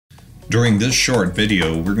During this short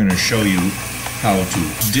video, we're going to show you how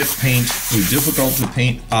to dip paint a difficult to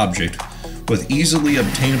paint object with easily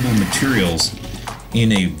obtainable materials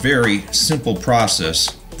in a very simple process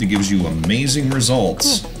that gives you amazing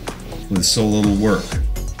results with so little work.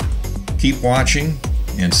 Keep watching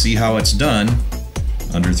and see how it's done.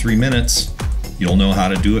 Under 3 minutes, you'll know how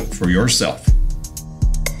to do it for yourself.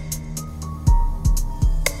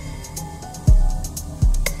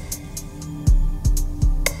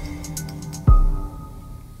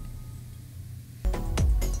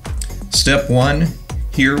 Step 1,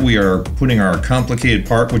 here we are putting our complicated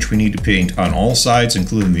part, which we need to paint on all sides,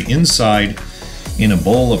 including the inside, in a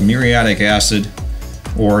bowl of muriatic acid,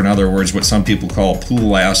 or in other words, what some people call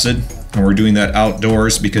pool acid. And we're doing that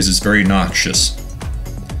outdoors because it's very noxious.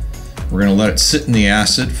 We're going to let it sit in the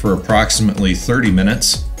acid for approximately 30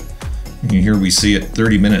 minutes. And here we see it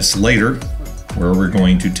 30 minutes later, where we're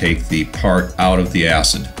going to take the part out of the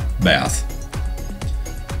acid bath.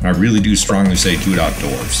 And I really do strongly say do it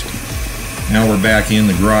outdoors. Now we're back in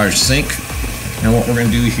the garage sink, and what we're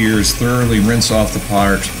going to do here is thoroughly rinse off the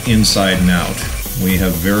part inside and out. We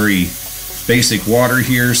have very basic water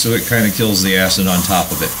here, so it kind of kills the acid on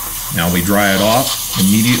top of it. Now we dry it off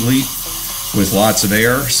immediately with lots of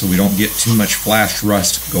air so we don't get too much flash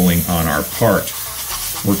rust going on our part.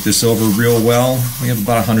 Work this over real well. We have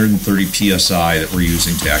about 130 psi that we're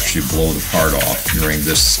using to actually blow the part off during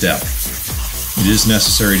this step. It is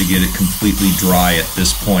necessary to get it completely dry at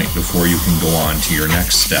this point before you can go on to your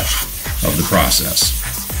next step of the process.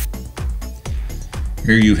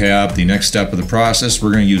 Here you have the next step of the process.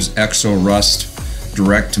 We're going to use Exo Rust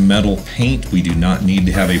direct metal paint. We do not need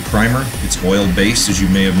to have a primer. It's oil based, as you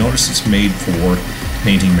may have noticed. It's made for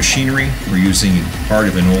painting machinery. We're using part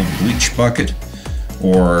of an old bleach bucket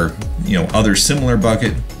or other similar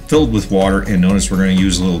bucket filled with water, and notice we're going to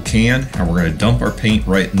use a little can and we're going to dump our paint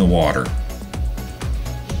right in the water.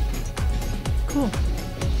 Cool.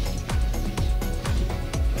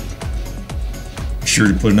 Be sure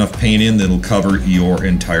to put enough paint in that'll cover your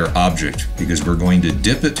entire object, because we're going to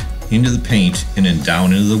dip it into the paint and then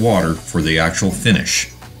down into the water for the actual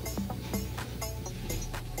finish.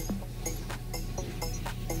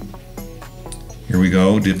 Here we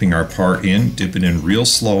go, dipping our part in. Dip it in real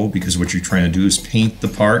slow, because what you're trying to do is paint the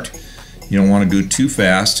part. You don't want to go too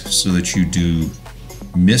fast so that you do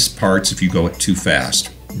miss parts if you go too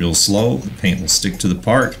fast. Real slow, the paint will stick to the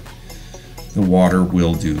part. The water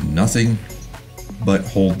will do nothing but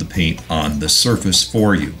hold the paint on the surface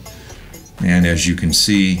for you. And as you can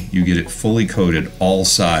see, you get it fully coated all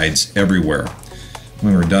sides, everywhere.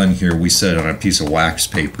 When we're done here, we set it on a piece of wax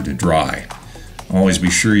paper to dry. Always be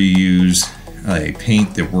sure you use a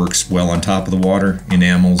paint that works well on top of the water.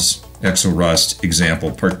 Enamels, Exo Rust,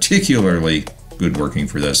 example, particularly good working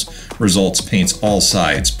for this. Results paints all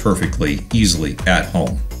sides perfectly, easily at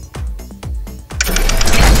home.